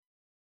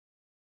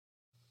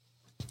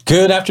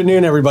Good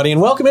afternoon, everybody,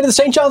 and welcome into the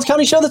St. Johns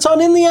County Show that's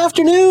on in the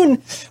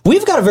afternoon.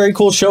 We've got a very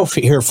cool show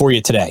here for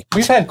you today.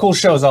 We've had cool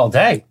shows all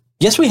day.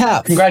 Yes, we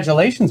have.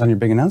 Congratulations on your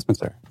big announcement,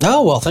 sir.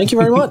 Oh, well, thank you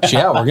very much.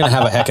 Yeah, we're going to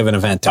have a heck of an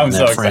event down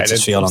there at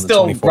Francis Field on the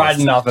 24th. Still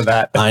riding off of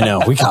that. I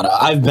know.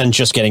 I've been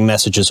just getting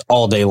messages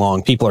all day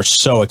long. People are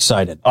so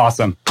excited.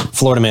 Awesome.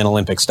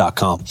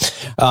 FloridaManOlympics.com.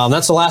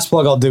 That's the last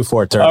plug I'll do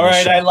for it. All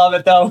right, I love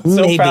it, though.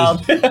 So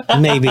proud.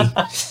 Maybe.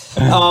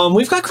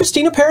 We've got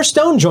Christina Parrish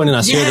Stone joining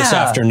us here this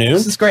afternoon.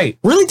 This is great.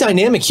 Really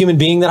dynamic human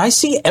being that I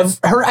see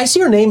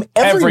her name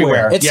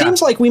everywhere. It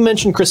seems like we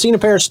mention Christina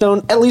Parrish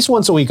Stone at least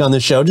once a week on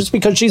this show just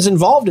because she's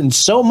involved in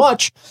so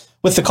much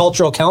with the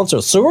Cultural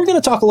Council. So we're going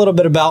to talk a little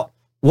bit about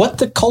what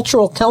the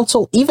Cultural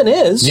Council even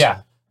is.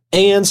 Yeah.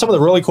 And some of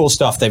the really cool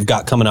stuff they've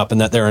got coming up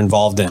and that they're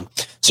involved in.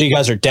 So you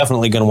guys are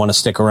definitely going to want to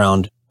stick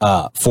around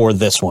for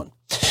this one.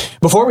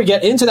 Before we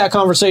get into that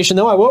conversation,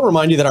 though, I will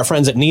remind you that our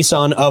friends at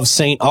Nissan of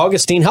St.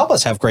 Augustine help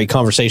us have great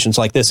conversations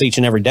like this each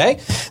and every day.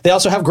 They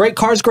also have great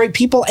cars, great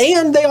people,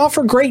 and they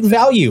offer great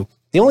value.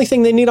 The only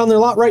thing they need on their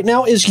lot right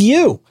now is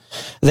you.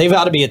 They've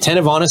got to be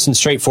attentive, honest, and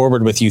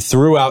straightforward with you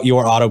throughout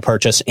your auto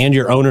purchase and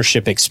your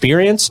ownership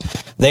experience.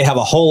 They have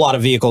a whole lot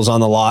of vehicles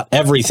on the lot,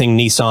 everything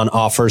Nissan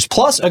offers,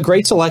 plus a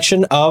great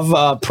selection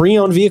of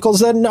pre-owned vehicles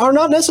that are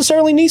not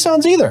necessarily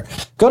Nissans either.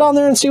 Go down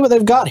there and see what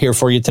they've got here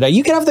for you today.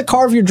 You can have the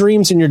car of your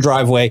dreams in your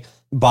driveway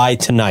by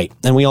tonight.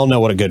 And we all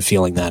know what a good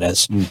feeling that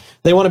is.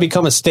 They want to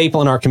become a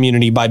staple in our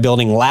community by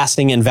building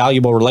lasting and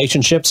valuable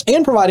relationships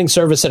and providing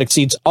service that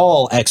exceeds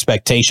all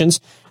expectations.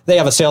 They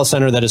have a sales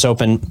center that is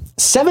open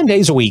 7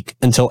 days a week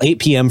until 8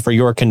 p.m. for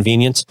your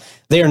convenience.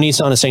 They are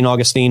Nissan of St.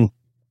 Augustine.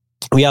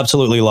 We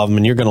absolutely love them,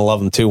 and you're going to love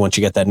them too once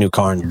you get that new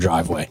car in your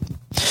driveway.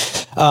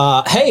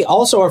 Hey,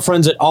 also our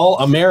friends at All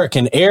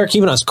American Air,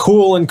 keeping us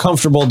cool and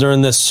comfortable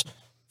during this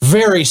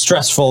very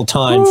stressful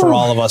time for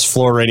all of us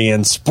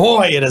Floridians.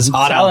 Boy, it is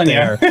hot out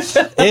there.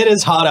 It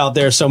is hot out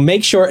there, so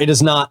make sure it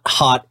is not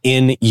hot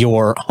in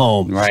your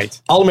home.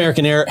 Right. All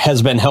American Air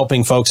has been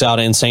helping folks out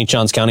in St.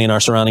 Johns County and our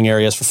surrounding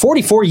areas for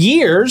 44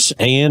 years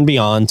and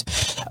beyond.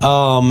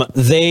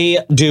 They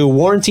do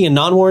warranty and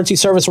non-warranty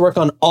service work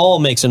on all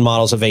makes and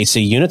models of AC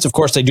units. Of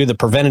course, they do the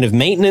preventative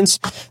maintenance.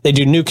 They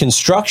do new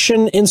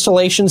construction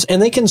installations,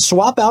 and they can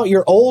swap out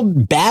your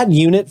old bad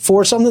unit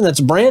for something that's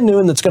brand new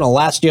and that's going to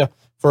last you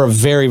for a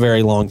very,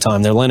 very long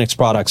time. Their Linux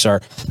products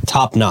are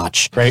top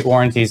notch. Great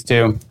warranties,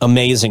 too.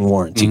 Amazing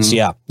warranties,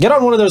 yeah. Get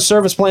on one of those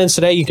service plans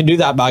today. You can do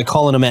that by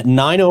calling them at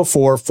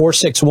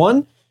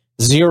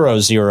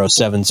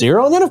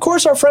 904-461-0070. And then, of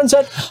course, our friends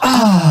at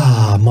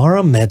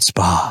Mara Med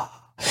Spa.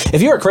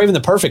 If you are craving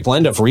the perfect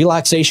blend of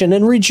relaxation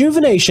and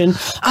rejuvenation,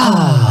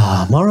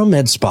 Mara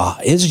Med Spa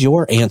is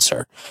your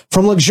answer.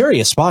 From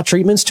luxurious spa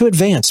treatments to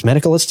advanced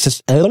medical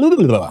aesthetics.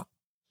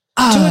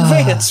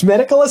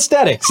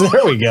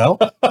 There we go.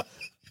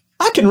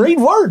 I can read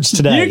words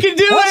today. You can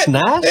do That's it.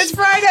 Nice. It's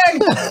Friday.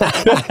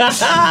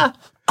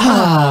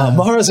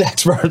 Mara's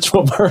experts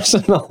will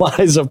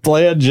personalize a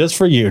plan just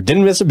for you.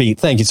 Didn't miss a beat.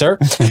 Thank you, sir.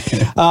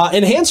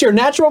 Enhance your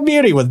natural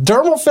beauty with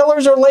dermal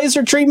fillers or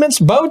laser treatments,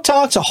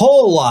 Botox, a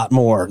whole lot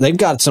more. They've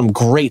got some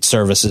great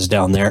services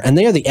down there, and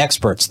they are the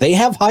experts. They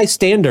have high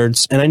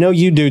standards, and I know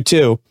you do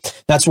too.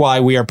 That's why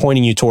we are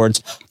pointing you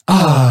towards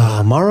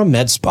Mara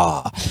Med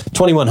Spa,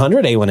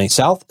 2100 A18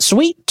 South,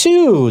 Suite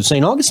 2,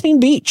 St. Augustine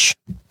Beach.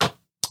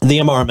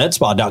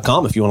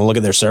 TheMRMedspa.com if you want to look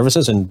at their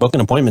services and book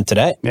an appointment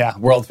today. Yeah,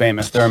 world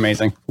famous. They're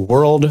amazing.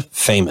 World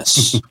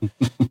famous.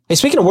 Hey,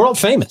 speaking of world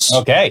famous.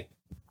 Okay.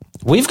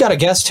 We've got a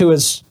guest who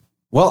is,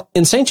 well,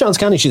 in St. Johns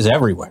County, she's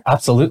everywhere.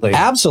 Absolutely.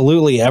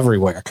 Absolutely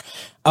everywhere.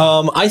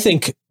 I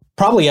think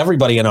probably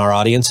everybody in our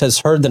audience has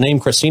heard the name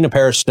Christina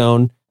Parrish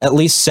Stone at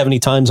least 70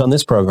 times on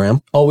this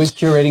program. Always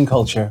curating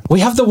culture.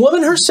 We have the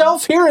woman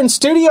herself here in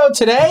studio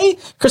today,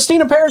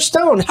 Christina Parrish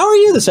Stone. How are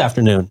you this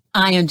afternoon?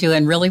 I am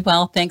doing really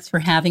well. Thanks for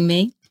having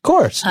me. Of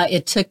course.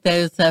 It took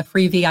those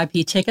free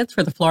VIP tickets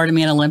for the Florida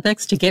Man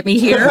Olympics to get me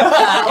here, and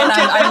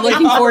I'm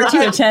looking forward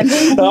to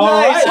attending. All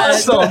right.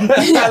 Awesome.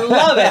 I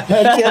love it.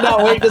 I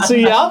cannot wait to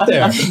see you out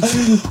there.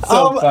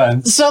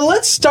 Fun. So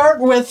let's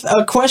start with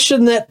a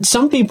question that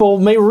some people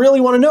may really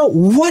want to know.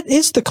 What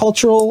is the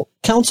Cultural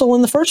Council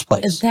in the first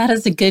place? That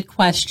is a good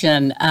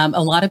question.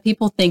 A lot of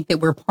people think that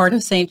we're part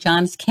of St.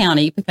 Johns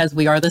County because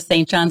we are the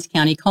St. Johns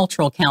County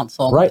Cultural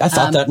Council. Right. I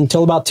thought that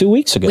until about 2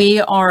 weeks ago. We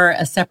are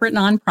a separate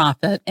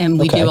nonprofit, and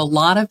we do a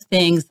lot of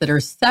things that are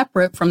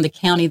separate from the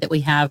county that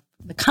we have,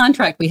 the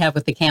contract we have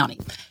with the county.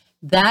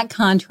 That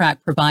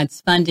contract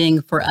provides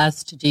funding for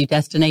us to do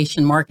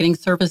destination marketing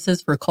services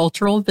for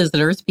cultural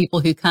visitors, people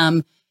who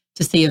come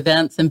to see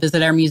events and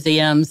visit our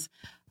museums,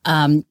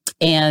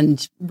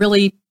 and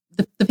really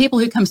the people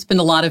who come spend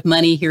a lot of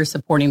money here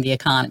supporting the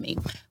economy.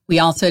 We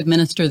also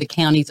administer the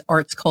county's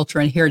Arts, Culture,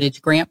 and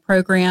Heritage Grant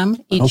Program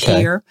each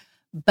year.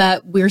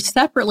 But we're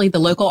separately the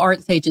local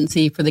arts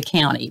agency for the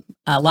county.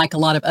 Like a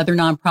lot of other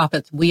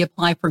nonprofits, we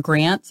apply for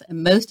grants,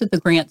 and most of the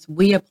grants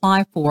we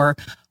apply for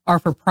are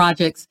for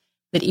projects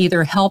that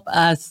either help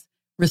us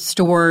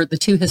restore the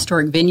 2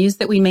 historic venues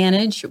that we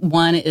manage.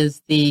 One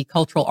is the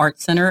Cultural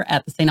Arts Center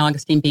at the St.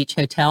 Augustine Beach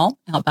Hotel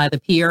out by the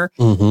pier,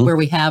 where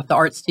we have the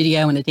art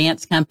studio and a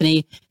dance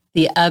company.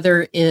 The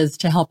other is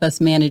to help us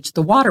manage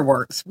the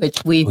waterworks,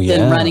 which we've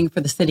been running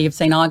for the city of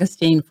St.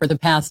 Augustine for the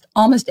past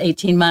almost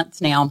 18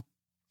 months now.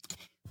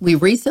 We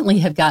recently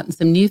have gotten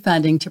some new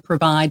funding to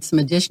provide some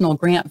additional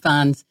grant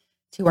funds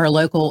to our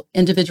local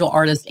individual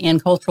artists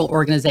and cultural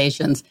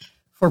organizations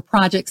for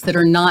projects that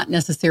are not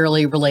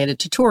necessarily related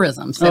to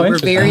tourism. So we're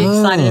very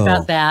excited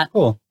about that.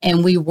 Cool.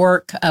 And we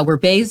work, we're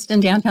based in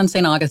downtown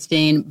St.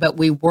 Augustine, but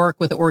we work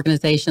with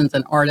organizations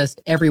and artists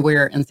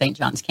everywhere in St.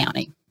 Johns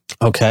County.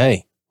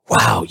 Okay.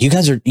 Wow. You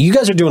guys are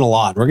doing a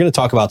lot. We're going to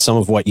talk about some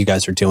of what you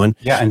guys are doing.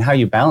 Yeah. And how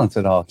you balance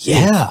it all.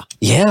 Yeah.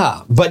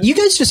 Yeah. But you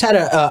guys just had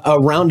a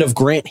round of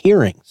grant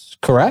hearings,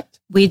 correct?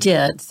 We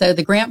did. So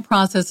the grant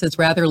process is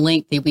rather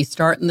lengthy. We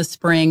start in the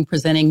spring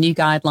presenting new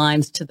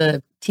guidelines to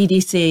the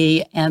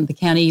TDC and the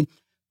County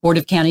Board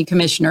of County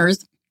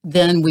Commissioners.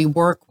 Then we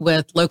work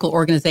with local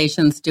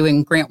organizations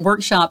doing grant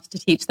workshops to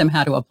teach them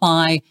how to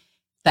apply.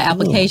 The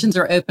applications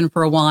are open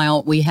for a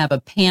while. We have a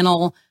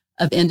panel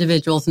of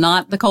individuals,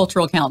 not the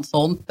Cultural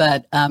Council,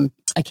 but a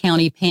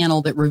county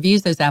panel that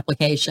reviews those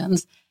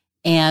applications.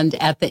 And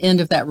at the end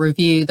of that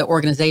review, the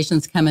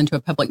organizations come into a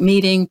public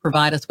meeting,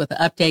 provide us with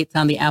updates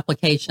on the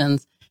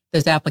applications.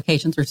 Those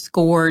applications are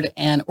scored,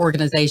 and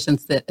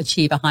organizations that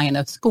achieve a high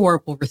enough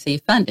score will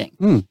receive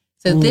funding.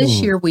 So this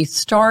year we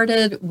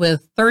started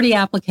with 30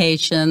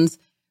 applications.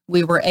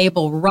 We were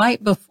able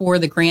right before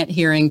the grant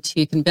hearing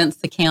to convince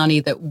the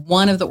county that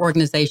one of the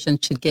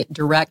organizations should get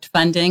direct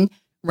funding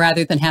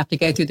rather than have to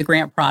go through the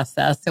grant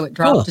process. So it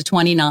dropped to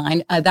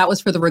 29. That was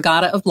for the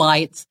Regatta of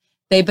Lights.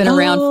 They've been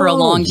around for a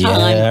long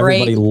time. Yeah,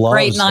 great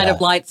Night of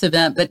Lights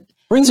event, but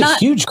brings a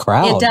huge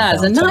crowd. It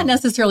does, and downtown. not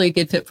necessarily a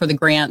good fit for the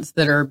grants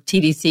that are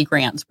TDC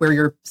grants, where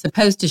you're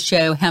supposed to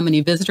show how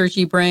many visitors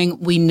you bring.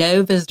 We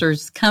know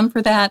visitors come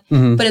for that,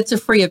 but it's a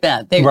free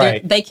event.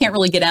 They can't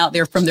really get out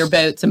there from their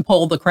boats and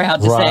poll the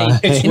crowd to say,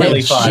 it's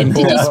really fun.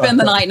 Did you spend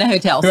the night in a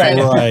hotel?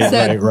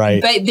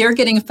 Right. They're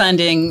getting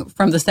funding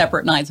from the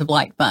separate Nights of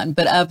Light Fund.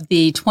 But of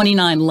the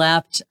 29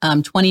 left,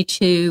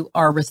 22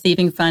 are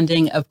receiving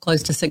funding of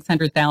close to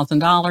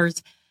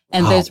 $600,000.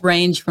 And those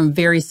range from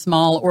very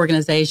small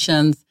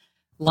organizations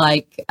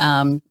like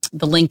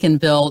the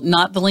Lincolnville,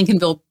 not the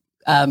Lincolnville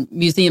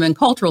Museum and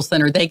Cultural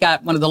Center. They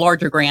got one of the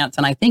larger grants,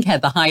 and I think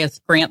had the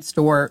highest grant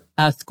score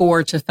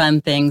to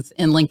fund things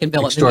in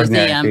Lincolnville at the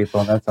museum.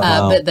 People. That's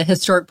awesome. But the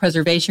Historic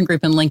Preservation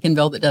Group in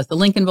Lincolnville that does the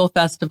Lincolnville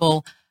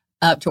Festival,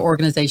 up to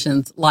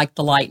organizations like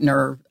the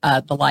Lightner,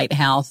 the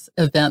Lighthouse,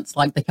 events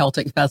like the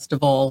Celtic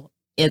Festival.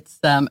 It's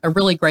a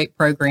really great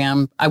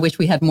program. I wish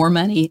we had more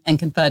money and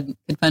could fund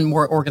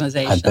more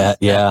organizations. I bet,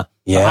 yeah.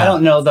 I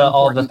don't know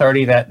all the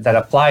 30 that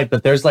applied,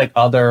 but there's like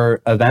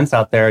other events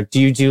out there.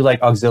 Do you do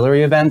like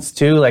auxiliary events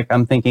too? Like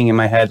I'm thinking in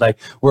my head, like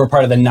we're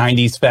part of the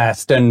 90s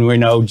Fest and we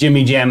know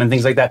Jimmy Jam and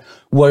things like that.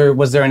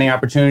 Was there any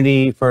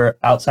opportunity for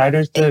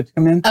outsiders to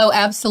come in? Oh,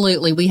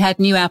 absolutely. We had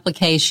new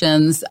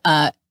applications.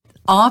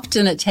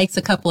 Often it takes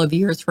a couple of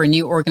years for a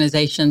new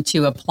organization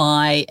to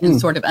apply and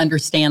sort of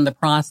understand the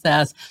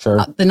process. Sure.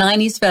 The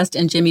 90s Fest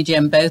and Jimmy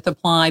Jam both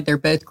applied. They're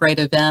both great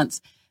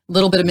events. A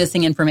little bit of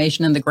missing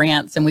information in the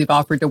grants, and we've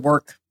offered to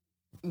work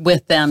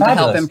with them to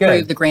help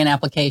improve the grant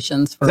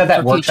applications for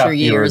future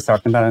years. You were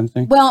talking about,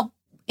 well,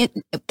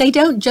 they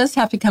don't just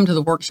have to come to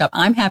the workshop.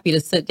 I'm happy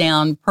to sit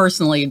down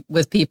personally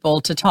with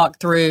people to talk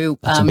through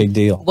That's a big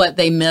deal. what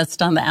they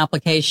missed on the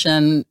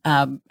application,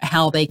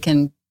 how they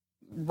can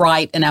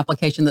write an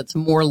application that's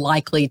more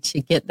likely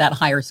to get that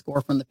higher score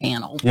from the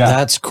panel. Yeah,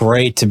 that's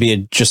great to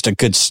be just a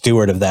good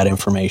steward of that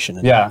information.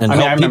 And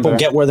help people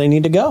get where they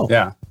need to go.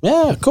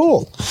 Yeah,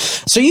 cool.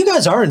 So you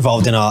guys are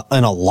involved in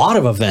a lot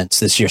of events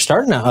this year,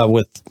 starting out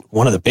with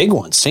one of the big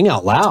ones, Sing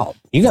Out Loud.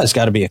 You guys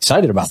got to be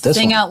excited about this.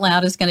 Sing Out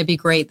Loud is going to be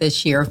great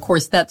this year. Of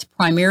course, that's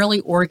primarily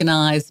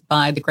organized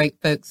by the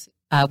great folks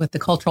with the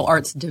Cultural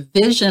Arts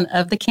Division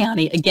of the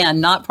county. Again,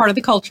 not part of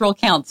the Cultural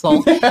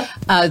Council.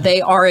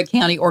 They are a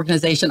county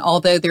organization,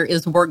 although there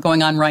is work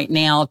going on right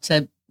now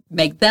to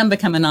make them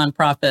become a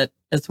nonprofit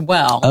as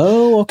well.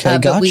 Oh, okay.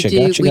 But we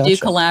do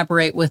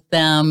collaborate with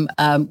them.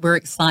 We're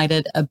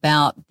excited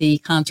about the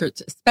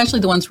concerts,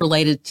 especially the ones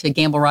related to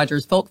Gamble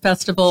Rogers Folk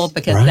Festival,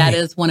 because that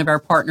is one of our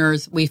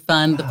partners. We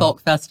fund the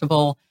Folk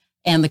Festival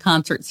and the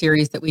concert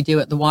series that we do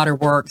at the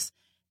Waterworks.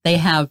 They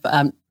have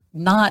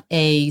not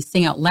a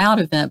Sing Out Loud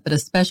event, but a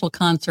special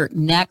concert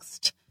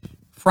next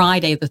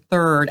Friday the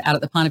 3rd out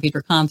at the Ponte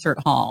Vedra Concert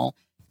Hall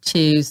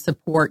to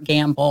support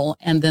Gamble.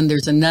 And then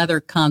there's another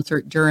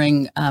concert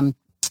during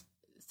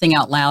Sing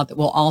Out Loud that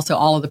will also,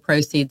 all of the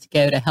proceeds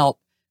go to help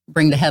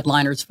bring the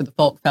headliners for the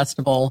Folk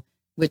Festival,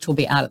 which will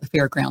be out at the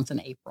fairgrounds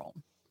in April.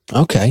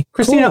 Okay.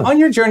 Christina, on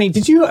your journey,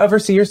 did you ever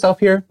see yourself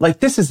here?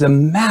 Like, this is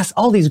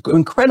all these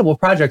incredible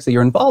projects that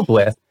you're involved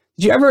with.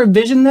 Did you ever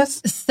envision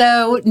this?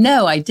 So,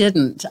 no, I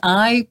didn't.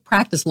 I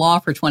practiced law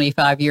for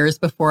 25 years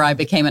before I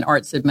became an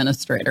arts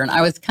administrator, and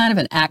I was kind of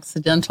an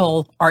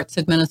accidental arts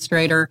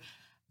administrator.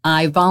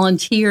 I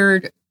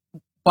volunteered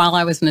while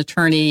I was an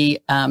attorney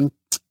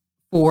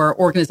for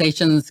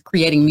organizations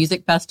creating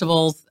music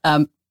festivals.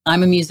 I'm a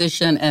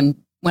musician, and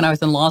when I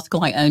was in law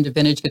school, I owned a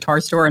vintage guitar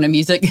store and a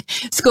music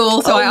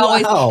school. So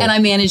and I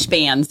managed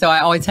bands. So I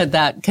always had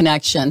that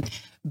connection.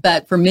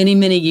 But for many,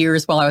 many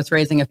years while I was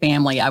raising a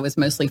family, I was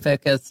mostly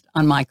focused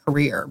on my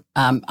career.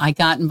 I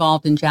got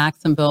involved in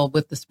Jacksonville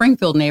with the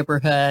Springfield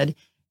neighborhood,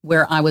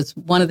 where I was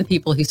one of the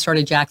people who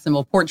started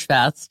Jacksonville Porch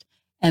Fest.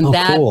 And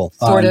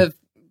sort of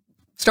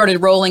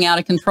started rolling out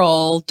of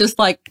control, just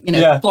like,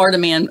 Florida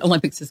Man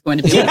Olympics is going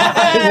to be.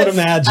 I would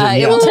imagine.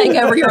 It will take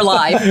over your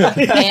life.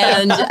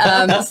 And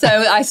so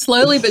I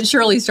slowly but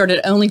surely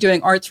started only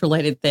doing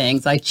arts-related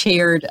things. I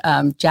chaired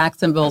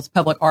Jacksonville's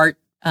Public Art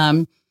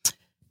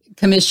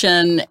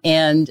Commission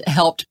and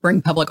helped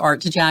bring public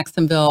art to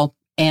Jacksonville,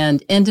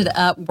 and ended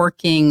up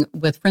working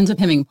with Friends of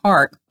Hemming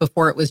Park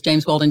before it was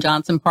James Weldon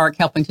Johnson Park,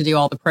 helping to do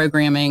all the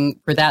programming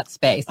for that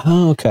space.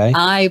 Oh, okay.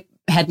 I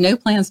had no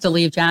plans to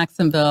leave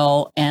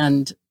Jacksonville,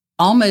 and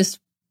a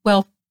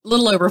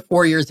little over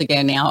 4 years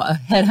ago now, a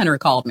headhunter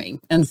called me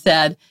and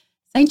said,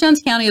 St.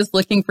 Johns County is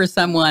looking for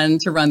someone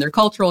to run their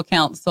cultural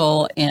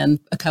council, and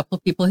a couple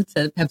of people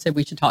have said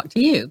we should talk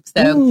to you.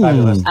 So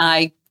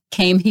I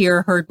came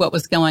here, heard what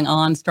was going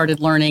on, started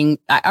learning.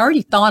 I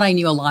already thought I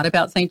knew a lot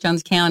about St.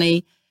 Johns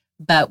County,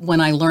 but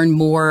when I learned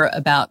more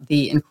about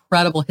the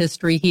incredible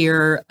history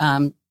here,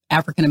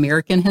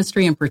 African-American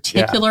history in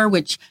particular,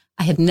 which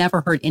I had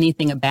never heard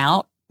anything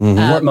about,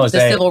 the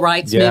civil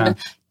rights movement,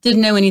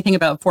 didn't know anything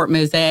about Fort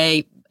Mose.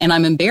 And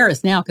I'm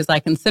embarrassed now because I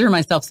consider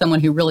myself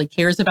someone who really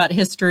cares about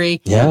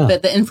history,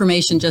 but the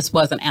information just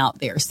wasn't out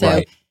there.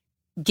 So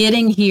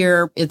getting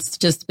here, it's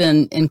just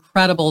been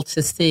incredible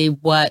to see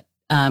what,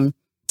 and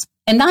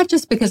not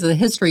just because of the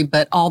history,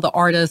 but all the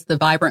artists, the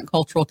vibrant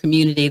cultural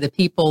community, the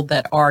people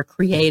that are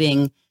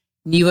creating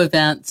new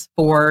events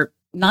for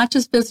not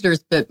just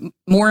visitors, but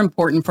more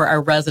important for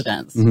our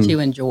residents to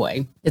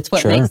enjoy. It's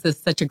what makes this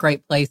such a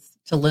great place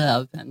to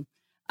live. And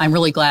I'm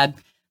really glad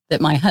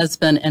that my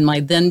husband and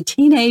my then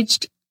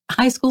teenaged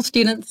high school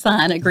student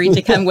son agreed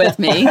to come with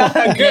me. He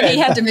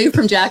had to move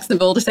from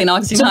Jacksonville to St.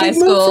 Augustine High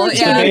School.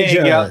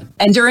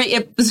 And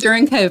it was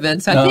during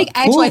COVID. So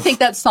I think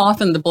that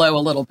softened the blow a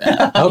little bit.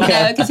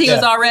 Because he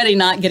was already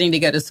not getting to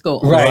go to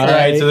school.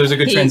 Right. So there's a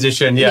good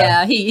transition.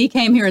 He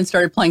came here and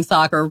started playing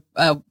soccer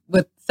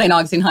with St.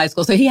 Augustine High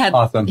School. So he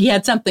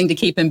had something to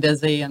keep him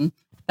busy, and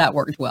that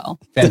worked well.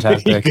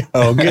 Fantastic.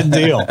 Oh, good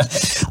deal.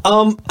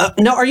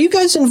 Now, are you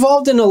guys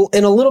involved in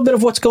a little bit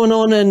of what's going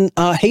on in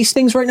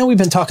Hastings right now? We've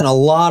been talking a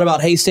lot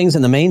about Hastings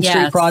and the Main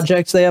Street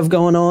projects they have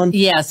going on.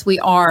 Yes, we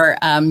are.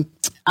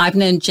 I've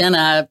known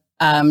Jenna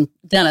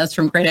Dennis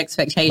from Great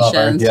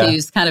Expectations,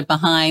 who's kind of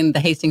behind the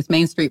Hastings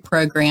Main Street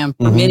program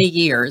for many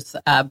years.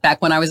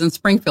 Back when I was in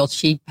Springfield,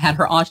 she had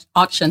her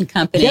auction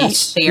company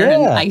there,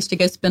 and I used to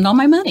go spend all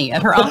my money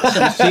at her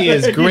auction. She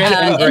is great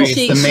and great.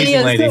 She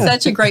is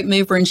such a great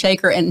mover and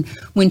shaker. And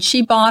when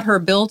she bought her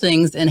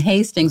buildings in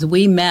Hastings,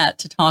 we met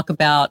to talk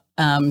about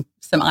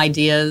some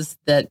ideas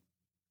that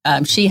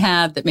she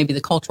had that maybe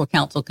the Cultural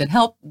Council could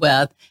help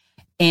with.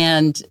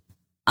 And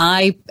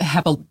I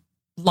have a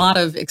lot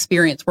of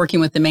experience working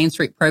with the Main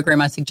Street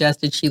program. I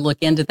suggested she look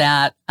into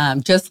that.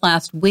 Just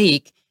last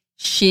week,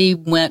 she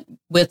went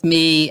with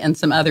me and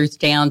some others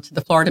down to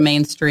the Florida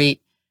Main Street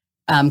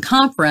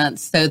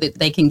conference so that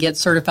they can get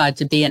certified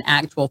to be an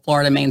actual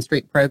Florida Main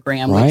Street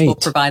program, which will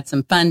provide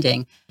some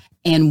funding.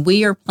 And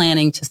we are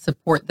planning to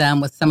support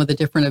them with some of the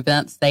different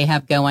events they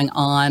have going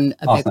on.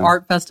 A big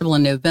art festival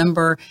in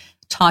November,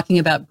 talking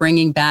about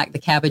bringing back the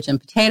Cabbage and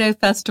Potato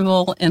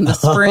Festival in the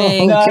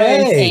spring.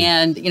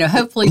 And,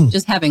 hopefully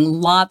just having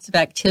lots of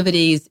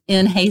activities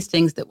in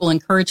Hastings that will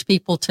encourage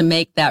people to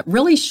make that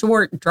really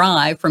short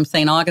drive from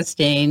St.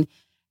 Augustine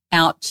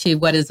out to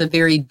what is a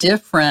very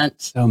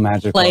different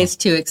place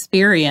to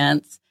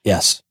experience.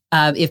 Yes.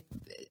 If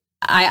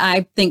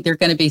I think they're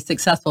going to be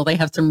successful. They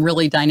have some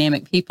really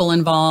dynamic people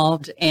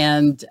involved,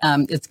 and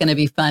it's going to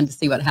be fun to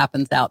see what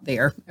happens out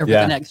there over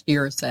the next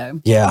year or so.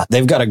 Yeah,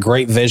 they've got a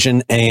great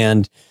vision,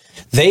 and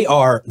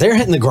they're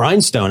hitting the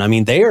grindstone. I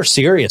mean, they are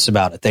serious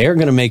about it. They are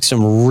going to make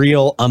some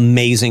real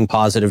amazing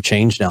positive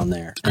change down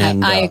there.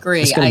 And I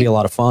agree. It's going to be a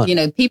lot of fun.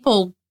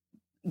 People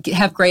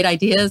have great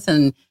ideas,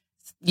 and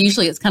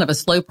usually it's kind of a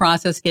slow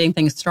process getting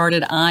things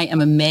started. I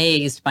am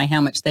amazed by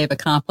how much they've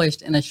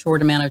accomplished in a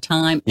short amount of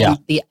time. Yeah. And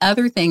the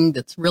other thing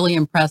that's really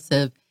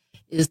impressive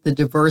is the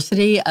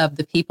diversity of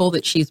the people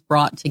that she's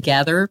brought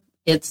together.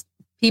 It's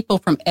people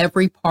from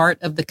every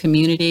part of the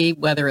community,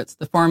 whether it's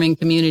the farming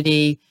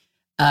community,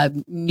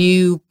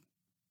 new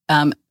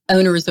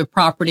owners of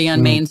property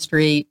on Main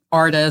Street,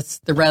 artists,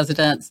 the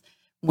residents.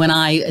 When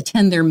I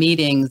attend their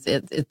meetings,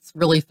 it's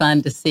really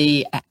fun to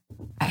see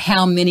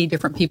how many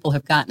different people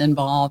have gotten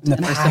involved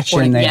and are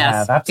supporting.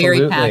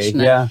 Very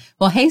passionate. Yeah.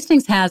 Well,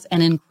 Hastings has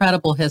an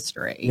incredible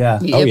history. Yeah.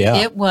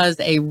 It was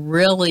a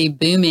really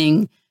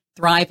booming,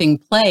 thriving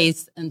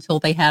place until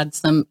they had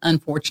some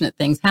unfortunate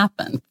things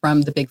happen,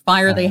 from the big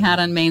fire they had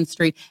on Main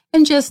Street,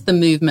 and just the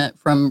movement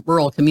from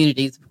rural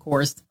communities, of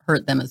course,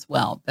 hurt them as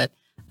well. But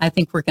I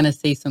think we're going to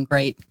see some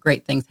great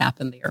things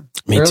happen there.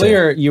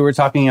 Earlier, you were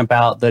talking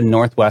about the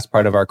northwest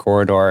part of our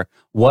corridor.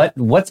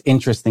 What's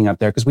interesting up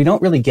there? Because we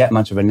don't really get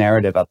much of a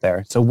narrative up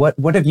there. So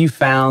what have you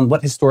found?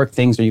 What historic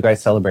things are you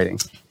guys celebrating?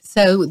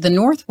 So the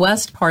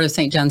northwest part of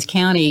St. Johns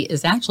County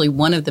is actually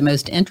one of the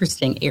most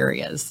interesting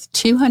areas.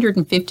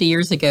 250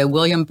 years ago,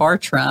 William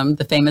Bartram,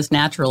 the famous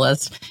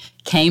naturalist,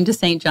 came to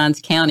St. Johns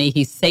County.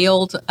 He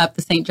sailed up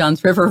the St.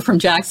 Johns River from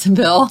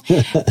Jacksonville,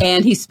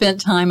 and he spent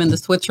time in the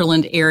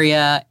Switzerland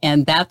area,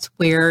 and that's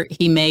where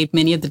he made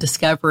many of the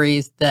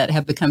discoveries that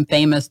have become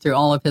famous through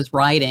all of his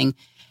writing.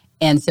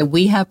 And so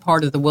we have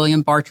part of the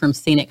William Bartram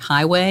Scenic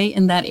Highway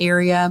in that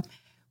area.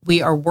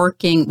 We are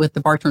working with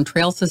the Bartram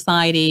Trail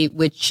Society,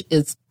 which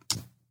is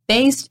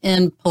based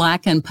in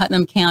Palatka and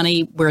Putnam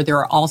County, where there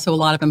are also a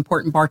lot of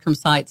important Bartram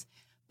sites,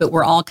 but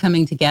we're all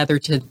coming together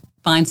to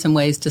find some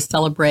ways to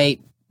celebrate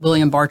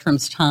William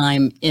Bartram's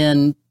time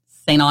in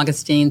St.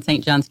 Augustine,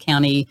 St. Johns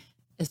County,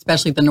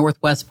 especially the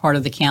northwest part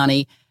of the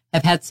county.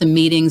 I've had some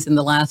meetings in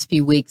the last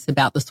few weeks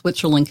about the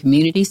Switzerland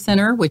Community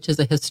Center, which is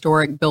a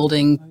historic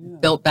building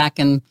built back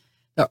in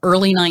the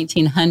early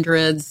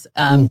 1900s,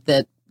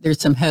 that there's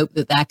some hope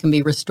that can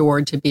be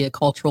restored to be a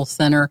cultural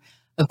center.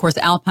 Of course,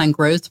 Alpine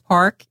Groves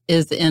Park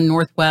is in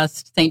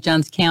northwest St.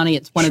 Johns County.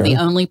 It's one of the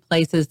only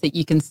places that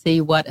you can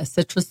see what a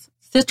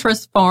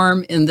citrus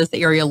farm in this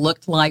area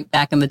looked like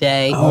back in the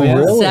day. Oh,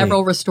 really?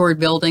 Several restored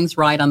buildings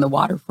right on the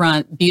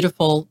waterfront,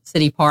 beautiful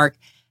city park.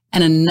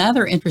 And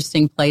another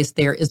interesting place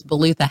there is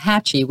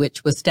Beluthahatchee,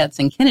 which was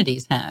Stetson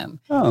Kennedy's home.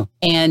 Oh.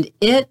 And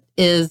it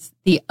is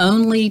the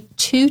only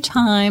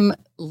two-time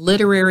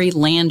literary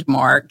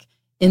landmark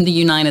in the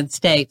United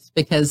States,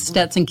 because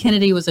Stetson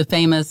Kennedy was a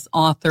famous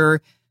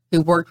author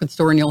who worked with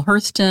Zora Neale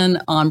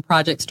Hurston on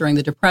projects during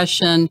the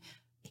Depression.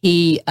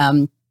 He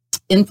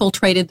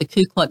infiltrated the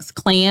Ku Klux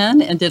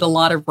Klan and did a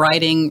lot of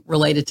writing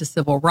related to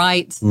civil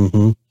rights.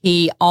 Mm-hmm.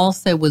 He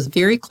also was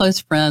very close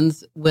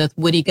friends with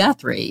Woody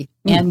Guthrie.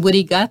 And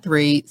Woody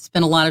Guthrie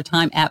spent a lot of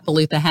time at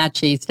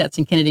Beluthahatchee,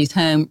 Stetson Kennedy's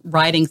home,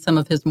 writing some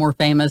of his more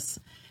famous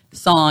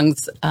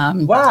songs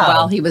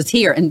while he was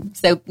here. And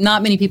so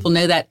not many people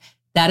know that.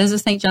 That is a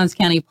St. Johns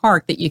County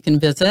park that you can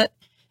visit.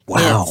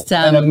 Wow. It's,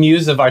 and a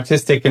muse of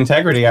artistic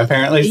integrity,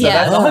 apparently. So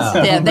that's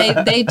awesome.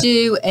 Yeah, they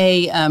do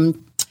a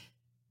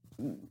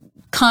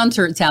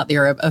concerts out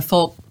there, a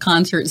folk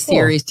concert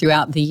series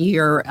throughout the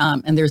year.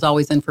 And there's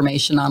always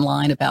information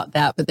online about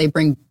that. But they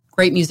bring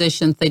great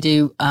musicians. They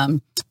do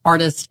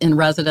artists in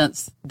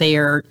residence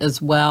there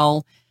as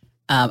well.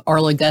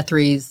 Arlo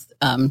Guthrie's,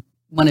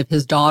 one of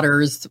his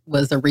daughters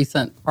was a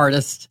recent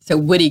artist. So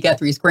Woody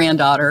Guthrie's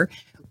granddaughter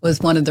was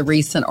one of the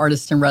recent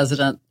artists in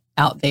residence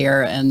out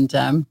there. And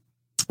so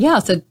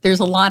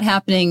there's a lot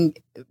happening,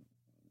 a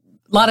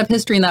lot of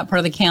history in that part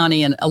of the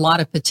county, and a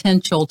lot of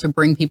potential to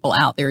bring people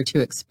out there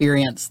to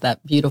experience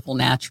that beautiful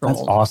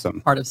natural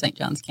part of St.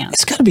 Johns County.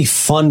 It's got to be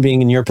fun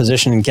being in your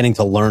position and getting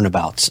to learn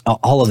about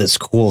all of this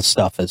cool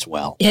stuff as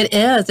well. It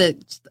is.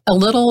 It's a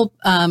little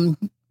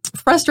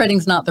frustrating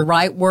is not the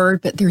right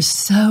word, but there's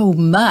so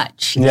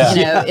much.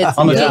 Yeah. It's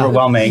almost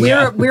overwhelming.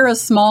 We're a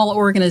small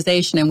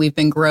organization, and we've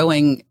been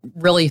growing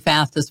really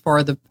fast as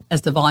far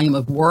as the volume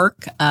of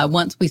work.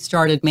 Once we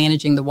started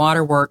managing the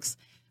waterworks,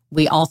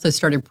 we also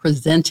started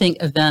presenting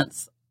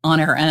events on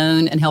our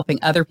own and helping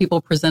other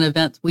people present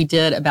events. We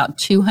did about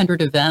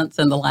 200 events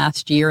in the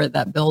last year at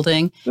that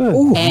building.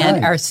 Ooh,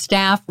 and our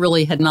staff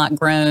really had not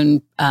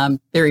grown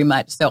very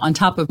much. So on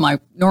top of my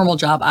normal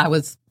job, I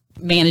was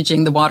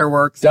managing the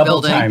waterworks Double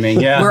building. Timing,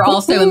 yeah. We're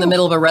also in the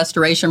middle of a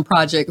restoration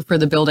project for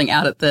the building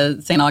out at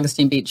the St.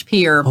 Augustine Beach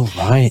Pier. Oh,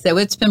 right. So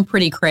it's been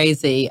pretty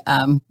crazy.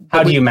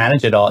 How do you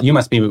manage it all? You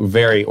must be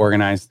very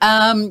organized.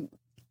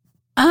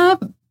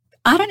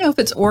 I don't know if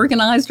it's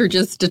organized or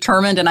just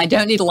determined, and I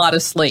don't need a lot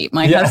of sleep.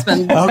 My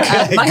husband,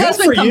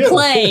 husband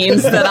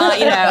complains that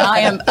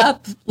I am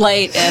up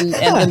late and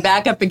then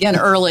back up again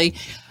early.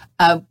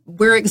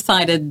 We're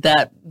excited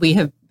that we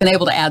have been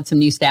able to add some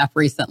new staff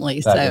recently,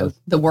 so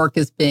the work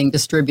is being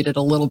distributed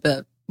a little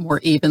bit more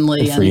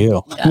evenly. Good for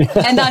you.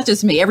 And not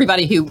just me,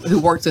 everybody who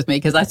works with me,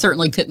 because I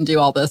certainly couldn't do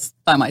all this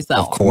by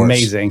myself. Of course.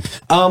 Amazing.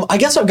 I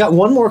guess I've got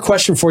one more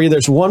question for you.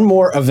 There's one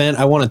more event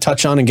I want to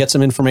touch on and get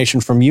some information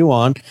from you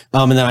on.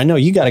 And then I know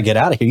you got to get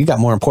out of here. You got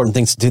more important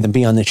things to do than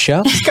be on this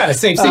show. You got to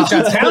save St.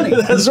 Johns County.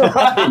 That's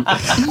right.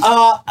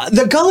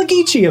 The Gullah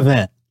Geechee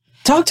event.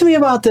 Talk to me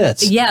about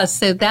this. Yes,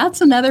 so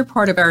that's another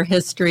part of our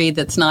history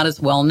that's not as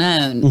well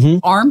known. Mm-hmm.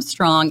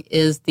 Armstrong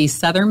is the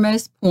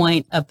southernmost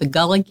point of the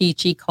Gullah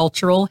Geechee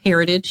Cultural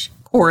Heritage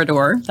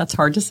Corridor. That's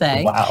hard to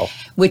say. Wow.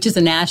 Which is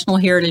a national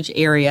heritage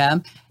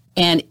area.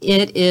 And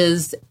it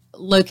is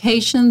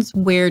locations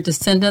where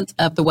descendants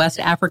of the West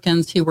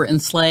Africans who were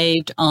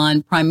enslaved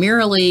on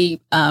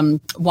primarily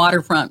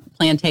waterfront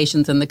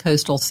plantations in the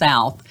coastal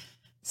South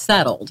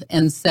settled.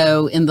 And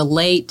so in the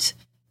late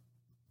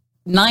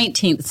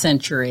 19th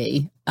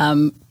century,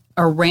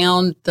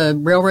 around the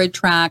railroad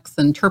tracks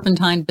and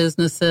turpentine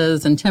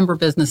businesses and timber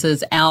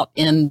businesses out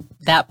in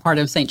that part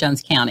of St.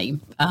 Johns County,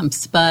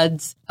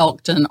 Spuds,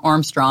 Elkton,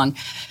 Armstrong,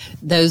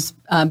 those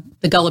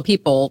the Gullah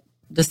people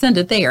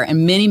descended there,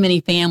 and many,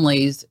 many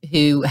families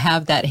who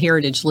have that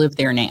heritage live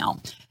there now.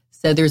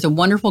 So there's a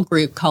wonderful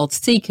group called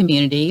C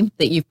Community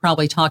that you've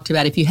probably talked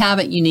about. If you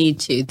haven't, you need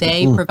to.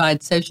 They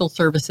provide social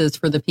services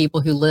for the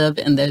people who live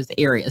in those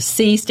areas.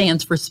 C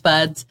stands for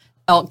Spuds,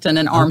 Elkton,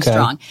 and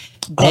Armstrong.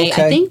 I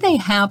think they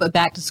have a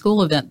back to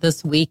school event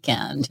this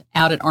weekend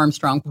out at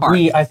Armstrong Park.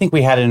 I think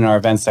we had it in our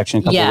events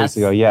section a couple of weeks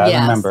ago. Yeah,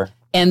 I remember.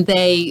 And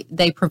they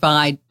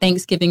provide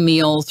Thanksgiving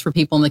meals for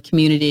people in the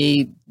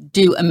community,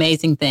 do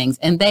amazing things.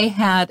 And they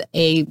had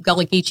a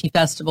Gullah Geechee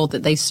festival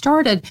that they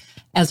started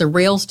as a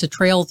Rails to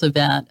Trails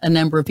event a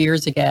number of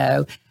years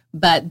ago,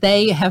 but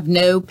they have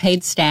no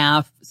paid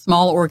staff,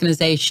 small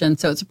organization,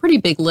 so it's a pretty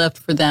big lift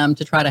for them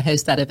to try to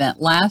host that event.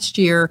 Last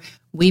year,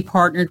 we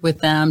partnered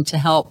with them to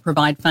help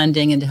provide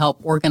funding and to help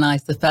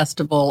organize the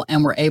festival,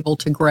 and were able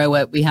to grow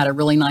it. We had a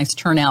really nice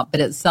turnout, but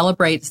it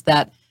celebrates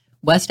that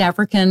West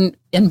African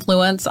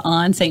influence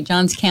on St.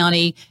 Johns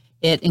County.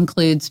 It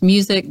includes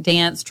music,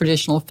 dance,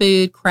 traditional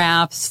food,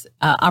 crafts,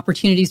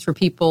 opportunities for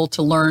people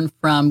to learn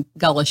from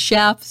Gullah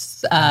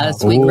chefs,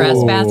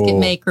 sweetgrass basket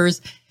makers.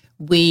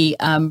 We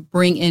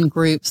bring in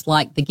groups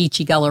like the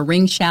Geechee Gullah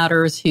Ring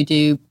Shouters, who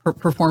do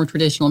perform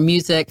traditional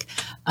music.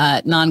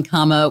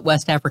 Non-Kama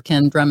West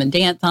African Drum and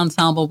Dance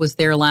Ensemble was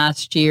there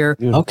last year.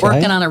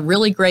 Working on a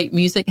really great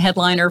music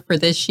headliner for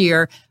this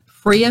year.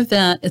 Free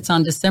event. It's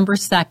on December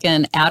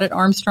 2nd out at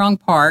Armstrong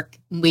Park.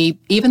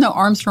 Even though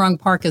Armstrong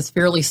Park is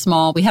fairly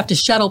small, we have to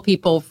shuttle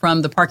people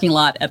from the parking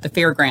lot at the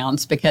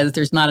fairgrounds because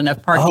there's not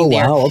enough parking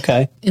there. Oh, wow,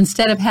 okay.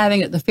 Instead of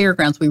having it at the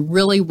fairgrounds, we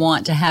really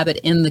want to have it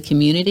in the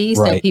community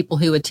so people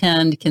who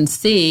attend can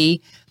see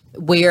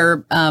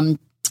where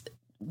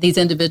these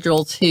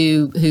individuals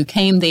who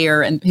came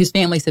there and whose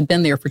families have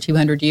been there for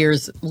 200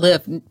 years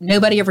live.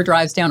 Nobody ever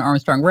drives down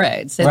Armstrong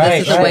Road. So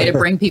this is a way to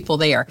bring people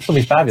there. It'll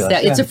be fabulous. So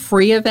it's a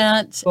free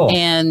event,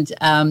 and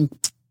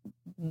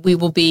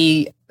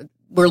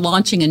we're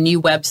launching a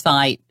new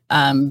website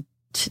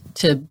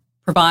to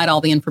provide all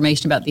the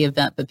information about the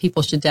event, but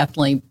people should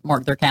definitely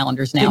mark their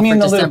calendars now. Give me for in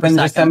the December loop and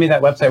 2nd. just send me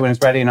that website when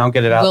it's ready and I'll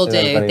get it out. Will to do.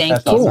 everybody. Thank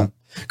That's you. Awesome.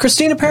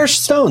 Christina Parrish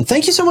Stone,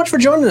 thank you so much for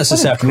joining us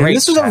this afternoon.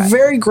 This was a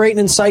very great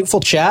and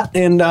insightful chat,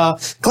 and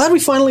glad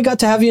we finally got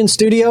to have you in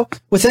studio.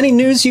 With any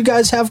news you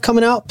guys have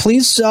coming out,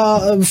 please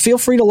feel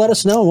free to let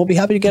us know, and we'll be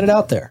happy to get it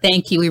out there.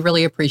 Thank you. We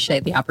really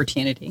appreciate the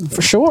opportunity.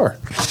 For sure.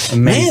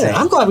 Amazing. Man,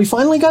 I'm glad we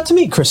finally got to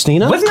meet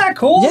Christina. Wasn't that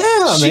cool?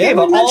 Yeah, she man. gave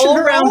We an mention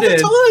her all the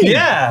all-rounded. time.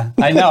 Yeah,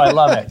 I know. I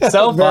love it.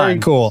 So Very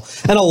fun. cool.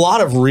 And a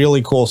lot of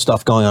really cool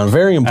stuff going on.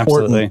 Very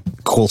important, Absolutely.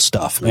 cool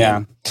stuff,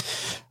 man.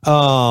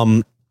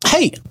 Yeah.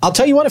 Hey, I'll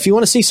tell you what, if you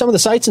want to see some of the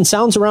sights and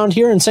sounds around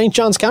here in St.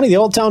 Johns County, the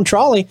Old Town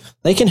Trolley,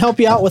 they can help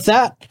you out with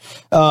that.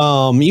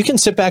 You can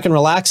sit back and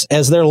relax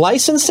as their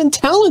licensed and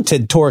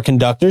talented tour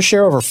conductors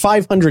share over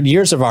 500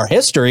 years of our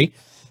history,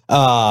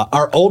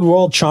 our old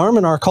world charm,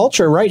 and our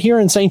culture right here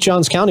in St.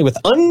 Johns County with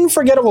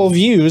unforgettable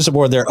views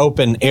aboard their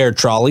open air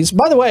trolleys.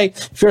 By the way,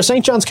 if you're a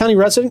St. Johns County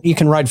resident, you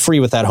can ride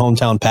free with that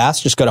Hometown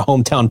Pass. Just go to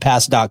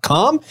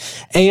hometownpass.com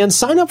and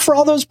sign up for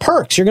all those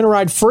perks. You're going to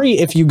ride free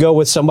if you go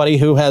with somebody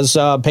who has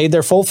paid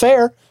their full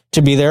fare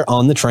to be there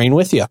on the train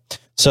with you.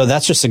 So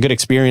that's just a good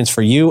experience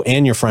for you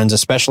and your friends,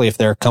 especially if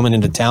they're coming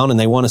into town and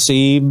they want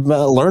to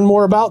learn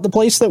more about the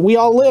place that we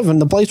all live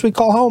and the place we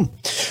call home.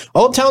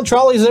 Old Town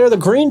Trolleys, they're the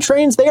green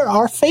trains. They are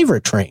our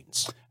favorite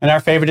trains. And our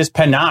favorite is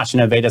Panache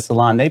and Aveda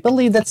Salon. They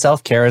believe that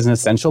self-care is an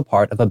essential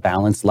part of a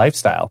balanced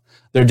lifestyle.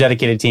 Their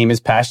dedicated team is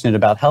passionate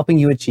about helping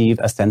you achieve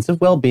a sense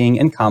of well-being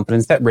and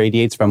confidence that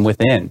radiates from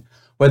within.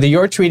 Whether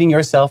you're treating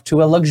yourself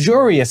to a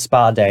luxurious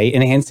spa day,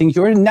 enhancing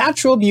your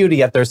natural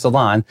beauty at their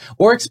salon,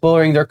 or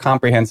exploring their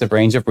comprehensive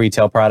range of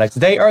retail products,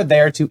 they are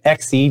there to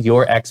exceed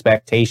your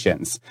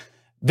expectations.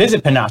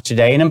 Visit Panache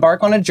today and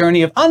embark on a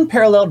journey of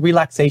unparalleled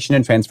relaxation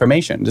and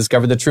transformation.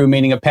 Discover the true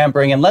meaning of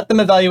pampering and let them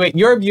evaluate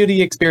your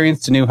beauty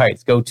experience to new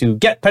heights. Go to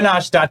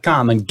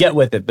getpanache.com and get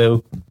with it,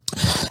 boo.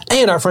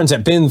 And our friends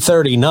at Bin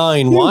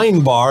 39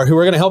 Wine Bar, who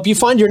are going to help you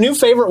find your new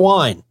favorite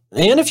wine.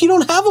 And if you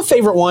don't have a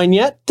favorite wine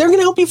yet, they're going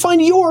to help you find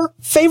your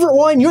favorite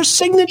wine, your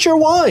signature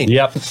wine.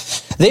 Yep.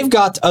 They've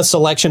got a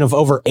selection of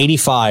over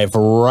 85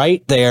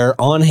 right there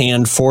on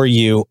hand for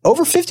you.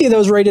 Over 50 of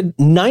those rated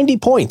 90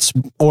 points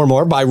or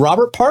more by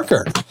Robert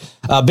Parker.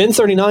 Bin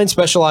 39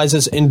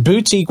 specializes in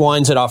boutique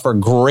wines that offer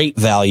great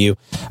value.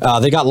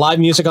 They got live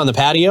music on the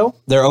patio.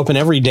 They're open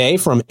every day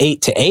from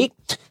 8 to 8.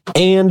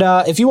 And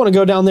if you want to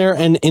go down there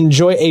and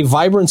enjoy a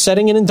vibrant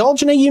setting and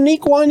indulge in a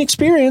unique wine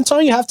experience,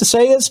 all you have to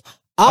say is,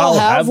 I'll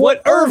have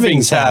what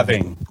Irving's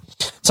having.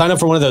 Sign up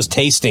for one of those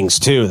tastings,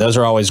 too. Those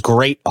are always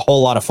great. A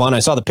whole lot of fun. I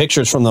saw the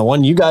pictures from the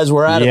one you guys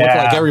were at. It looked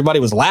like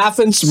everybody was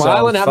laughing,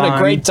 smiling, having a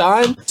great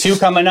time. 2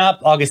 coming up,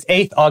 August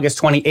 8th,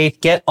 August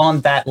 28th. Get on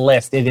that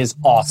list. It is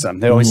awesome.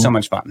 They're always so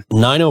much fun.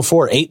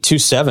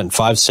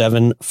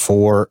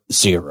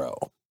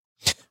 904-827-5740.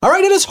 All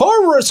right, it is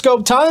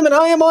horoscope time, and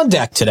I am on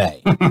deck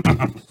today.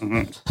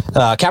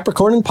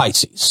 Capricorn and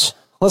Pisces.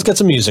 Let's get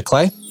some music,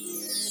 Clay.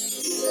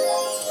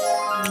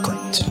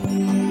 Great.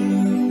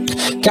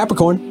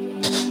 Capricorn.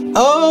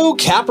 Oh,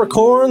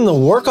 Capricorn, the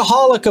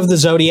workaholic of the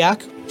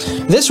zodiac.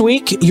 This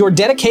week, your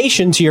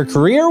dedication to your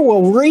career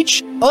will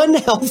reach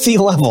unhealthy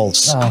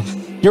levels.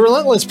 Your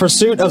relentless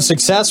pursuit of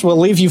success will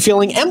leave you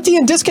feeling empty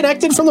and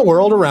disconnected from the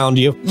world around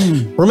you.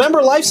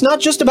 Remember, life's not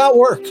just about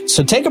work,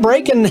 so take a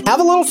break and have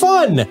a little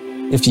fun,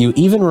 if you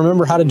even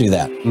remember how to do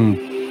that.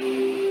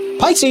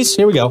 Pisces,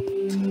 here we go.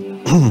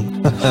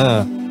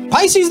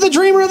 Pisces, the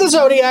dreamer of the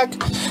zodiac.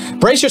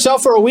 Brace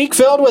yourself for a week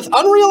filled with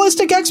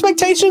unrealistic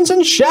expectations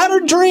and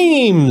shattered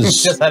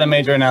dreams. Just had a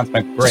major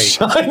announcement. Great.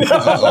 I know,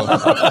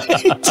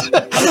 right?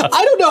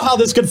 I don't know how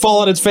this could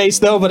fall on its face,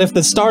 though, but if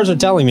the stars are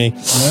telling me,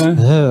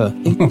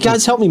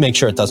 guys, help me make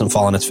sure it doesn't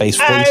fall on its face,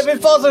 please. If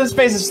it falls on its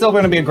face, it's still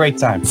going to be a great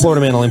time.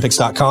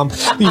 FloridaManOlympics.com.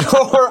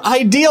 Your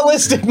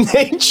idealistic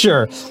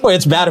nature. Boy,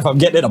 it's bad if I'm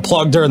getting it a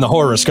plug during the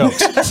horoscopes.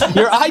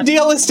 Your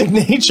idealistic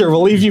nature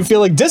will leave you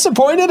feeling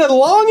disappointed and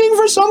longing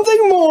for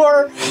something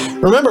more.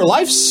 Remember,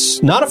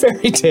 life's not a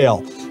fairy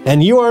tale,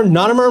 and you are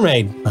not a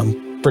mermaid.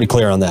 I'm pretty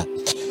clear on that.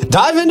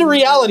 Dive into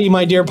reality,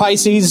 my dear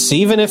Pisces,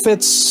 even if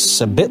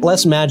it's a bit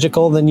less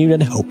magical than you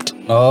had hoped.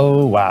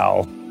 Oh,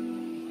 wow.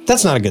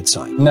 That's not a good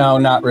sign. No,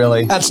 not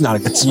really. That's not a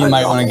good sign. You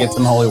might want to get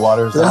some holy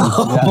waters.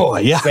 Boy,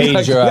 yeah.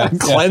 Sage your I gotta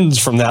cleanse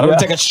from that. I'm going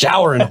to take a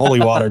shower in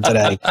holy water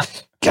today.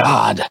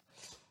 God.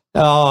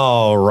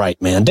 All right,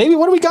 man. Davey,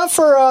 what do we got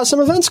for some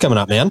events coming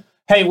up, man?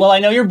 Hey, well, I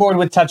know you're bored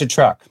with Touch a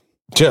Truck.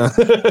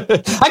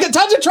 I can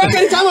touch a truck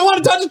anytime I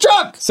want to touch a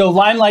truck. So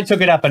Limelight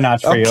took it up a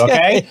notch for you,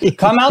 okay?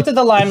 Come out to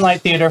the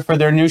Limelight Theater for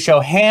their new show,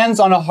 Hands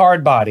on a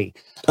Hard Body.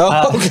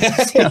 Oh, okay.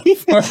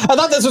 I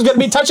thought this was going to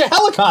be Touch a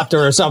Helicopter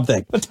or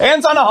something.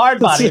 Hands on a Hard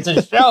Body. It's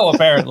a show,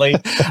 apparently.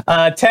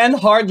 10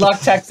 hard luck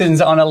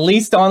Texans on a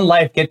lease on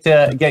life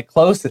get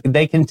close.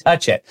 They can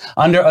touch it.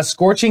 Under a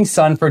scorching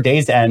sun for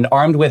day's end,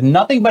 armed with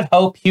nothing but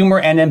hope, humor,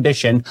 and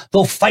ambition,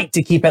 they'll fight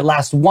to keep at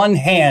last one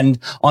hand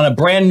on a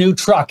brand new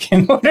truck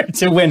in order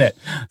to win it.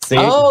 See?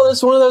 Oh,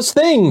 that's one of those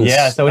things.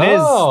 Yeah, so it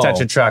is Touch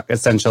a Truck,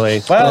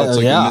 essentially. Well, it's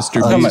like a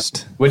Mr.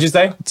 Beast. What'd you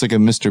say? It's like a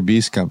Mr.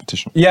 Beast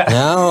competition. Yeah.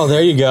 Oh,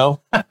 there you go.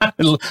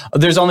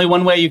 There's only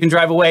one way you can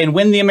drive away and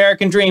win the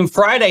American dream.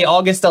 Friday,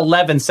 August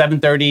 11th,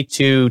 7:30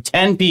 to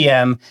 10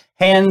 p.m.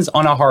 Hands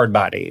on a Hard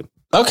Body.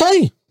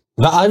 Okay.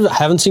 I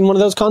haven't seen one of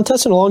those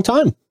contests in a long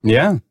time.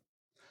 Yeah.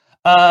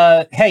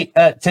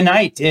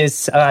 Tonight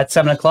is at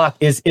 7 o'clock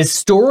is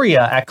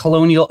Astoria at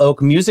Colonial Oak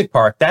Music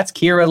Park. That's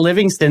Kira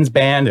Livingston's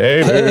band.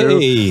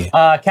 Hey.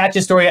 Catch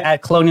Astoria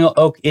at Colonial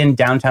Oak in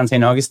downtown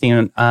St.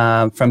 Augustine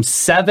from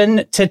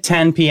 7 to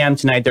 10 p.m.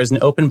 tonight. There's an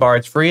open bar.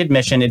 It's free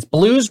admission. It's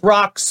blues,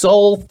 rock,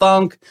 soul,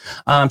 funk.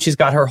 She's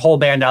got her whole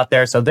band out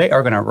there, so they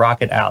are going to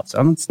rock it out. So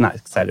I'm not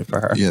excited for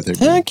her. Yeah,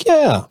 heck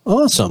yeah.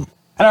 Awesome.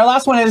 And our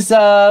last one is the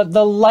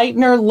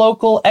Leitner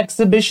Local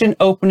Exhibition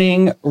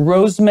opening,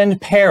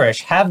 Rosamond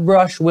Parish. Have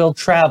Brush Will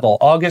Travel,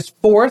 August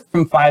 4th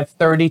from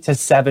 5:30 to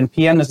 7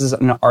 p.m. This is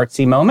an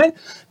artsy moment.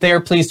 They are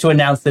pleased to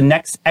announce the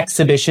next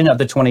exhibition of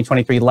the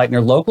 2023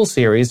 Leitner Local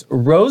Series.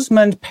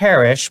 Rosamond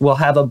Parish will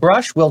have a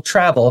Brush Will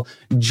Travel.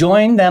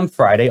 Join them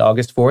Friday,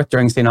 August 4th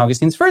during St.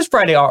 Augustine's First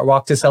Friday Art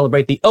Walk to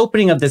celebrate the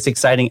opening of this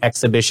exciting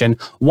exhibition.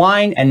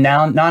 Wine and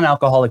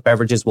non-alcoholic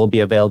beverages will be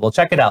available.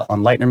 Check it out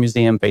on Leitner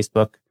Museum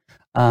Facebook.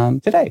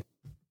 Today.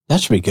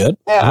 That should be good.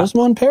 Yeah.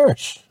 Rosamond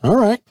Parish. All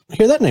right. I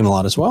hear that name a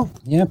lot as well.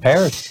 Yeah,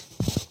 Parish.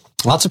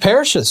 Lots of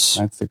parishes.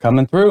 That's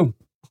coming through.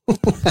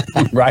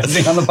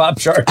 Rising on the pop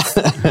charts.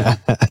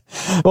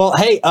 Well,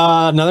 hey,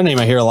 another name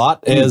I hear a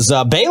lot is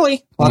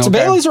Bailey. Lots of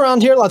Baileys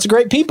around here. Lots of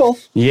great people.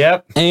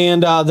 Yep.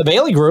 And the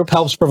Bailey Group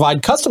helps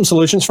provide custom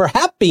solutions for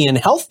happy and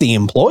healthy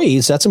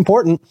employees. That's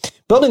important.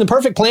 Building the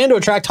perfect plan to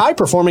attract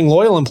high-performing,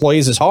 loyal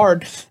employees is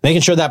hard.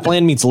 Making sure that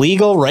plan meets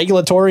legal,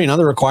 regulatory, and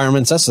other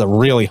requirements, that's the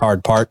really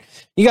hard part.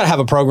 You got to have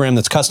a program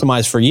that's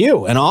customized for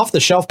you. An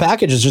off-the-shelf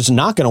package is just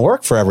not going to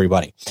work for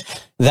everybody.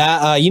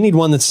 You need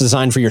one that's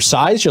designed for your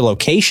size, your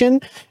location,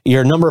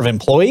 your number of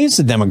employees,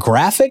 the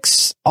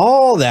demographics.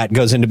 All that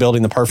goes into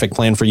building the perfect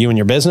plan for you and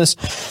your business.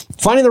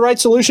 Finding the right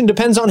solution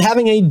depends on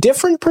having a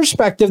different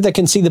perspective that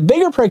can see the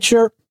bigger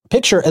picture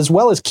as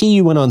well as key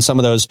you in on some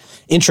of those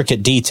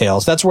intricate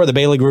details. That's where the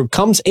Bailey Group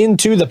comes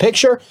into the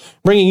picture,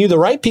 bringing you the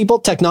right people,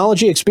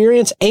 technology,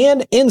 experience,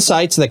 and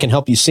insights that can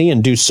help you see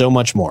and do so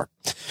much more.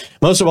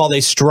 Most of all,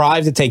 they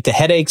strive to take the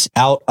headaches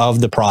out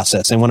of the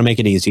process and want to make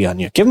it easy on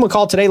you. Give them a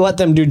call today. Let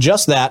them do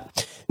just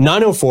that.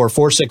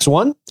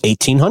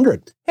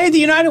 904-461-1800. Hey, the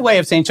United Way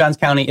of St. Johns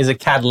County is a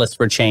catalyst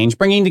for change,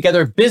 bringing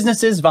together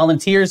businesses,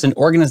 volunteers, and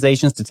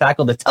organizations to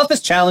tackle the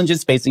toughest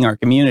challenges facing our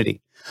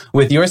community.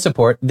 With your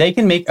support, they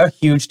can make a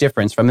huge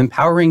difference, from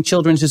empowering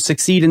children to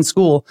succeed in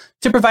school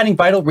to providing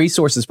vital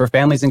resources for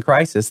families in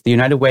crisis. The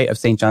United Way of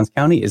St. Johns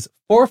County is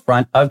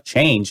forefront of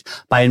change.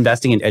 By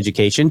investing in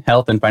education,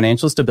 health, and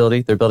financial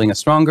stability, they're building a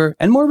stronger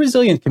and more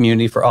resilient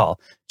community for all.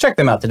 Check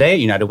them out today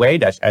at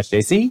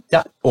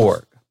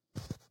unitedway-sjc.org.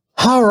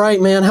 All right,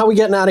 man. How are we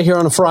getting out of here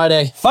on a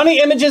Friday? Funny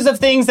images of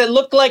things that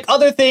look like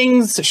other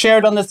things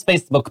shared on this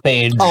Facebook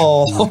page.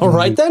 Oh, all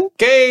right then.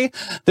 Okay.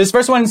 This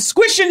first one,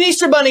 squish an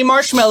Easter bunny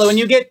marshmallow and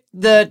you get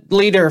the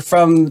leader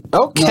from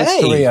North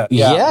Korea.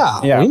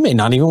 Yeah. We may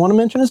not even want to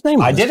mention his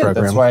name. I did it.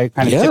 That's why I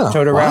kind of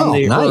tiptoed around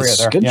the area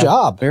there. Good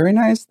job. Very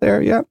nice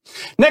there. Yeah.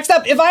 Next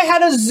up, if I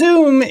had a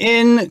zoom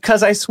in,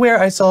 because I swear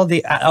I saw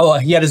he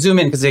had to zoom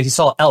in because he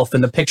saw Elf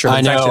in the picture.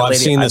 I know. I've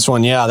seen this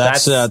one. Yeah,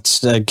 that's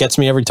gets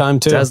me every time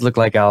too. Does look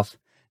like Elf.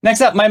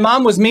 Next up, my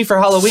mom was me for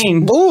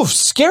Halloween. Ooh,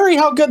 scary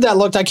how good that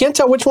looked. I can't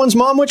tell which one's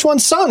mom, which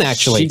one's son,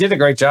 actually. She did a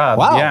great job.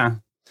 Wow.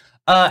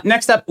 Yeah.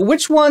 Next up,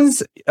 which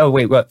ones? Oh,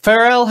 wait, what?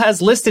 Pharrell has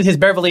listed his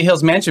Beverly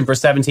Hills mansion for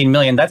 $17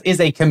 million. That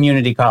is a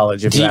community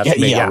college, if you ask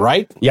me. Yeah,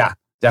 right? Yeah,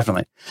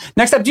 definitely.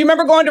 Next up, do you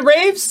remember going to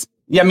raves?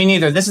 Yeah, me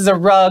neither. This is a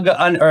rug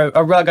under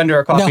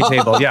a coffee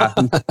table. Yeah.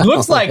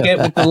 Looks like it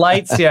with the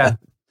lights. Yeah.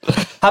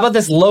 How about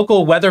this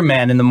local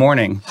weatherman in the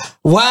morning?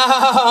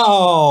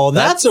 Wow,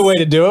 that's a way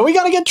to do it. We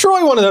got to get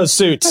Troy one of those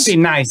suits. That'd be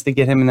nice to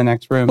get him in the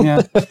next room.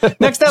 Yeah.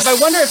 Next up, I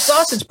wonder if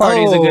Sausage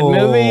Party is a good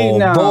movie.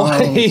 No,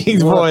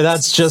 boy,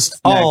 that's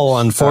just all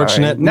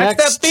unfortunate.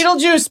 Next up,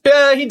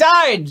 Beetlejuice. He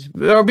died,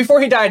 or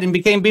before he died, and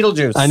became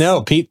Beetlejuice. I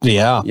know, Pete.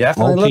 Yeah,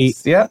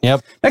 Pete. Yeah.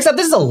 Yep. Next up,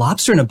 this is a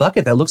lobster in a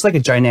bucket that looks like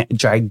a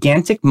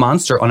gigantic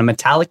monster on a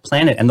metallic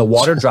planet, and the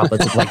water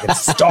droplets look like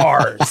it's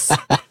stars.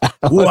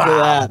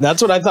 Wow,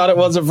 that's what I thought it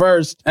was at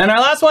first. And our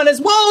last one is,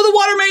 whoa, the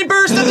water main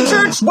burst at the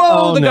church.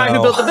 Whoa, the guy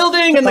who built the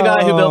building and the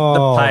guy who built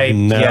the pipe.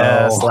 No.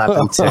 Yeah, slap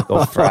and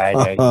tickle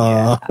Friday.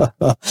 Yeah.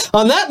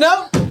 On that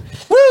note,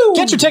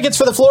 get your tickets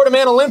for the Florida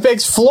Man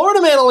Olympics,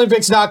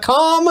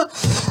 FloridaManOlympics.com.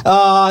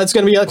 It's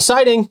going to be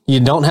exciting.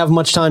 You don't have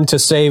much time to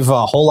save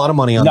a whole lot of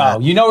money on that.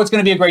 No, you know it's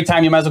going to be a great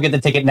time. You might as well get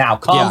the ticket now.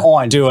 Come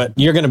on. Do it.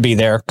 You're going to be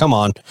there. Come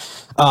on.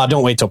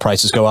 Don't wait till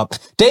prices go up.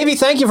 Davey,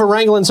 thank you for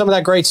wrangling some of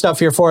that great stuff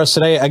here for us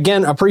today.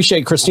 Again,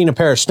 appreciate Christina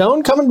Parrish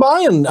Stone coming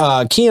by and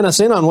keying us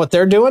in on what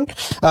they're doing.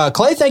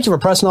 Clay, thank you for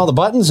pressing all the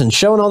buttons and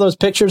showing all those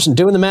pictures and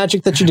doing the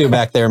magic that you do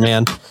back there,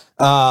 man.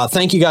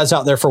 Thank you guys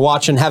out there for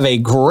watching. Have a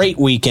great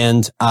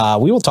weekend.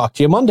 We will talk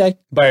to you Monday.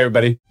 Bye,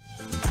 everybody.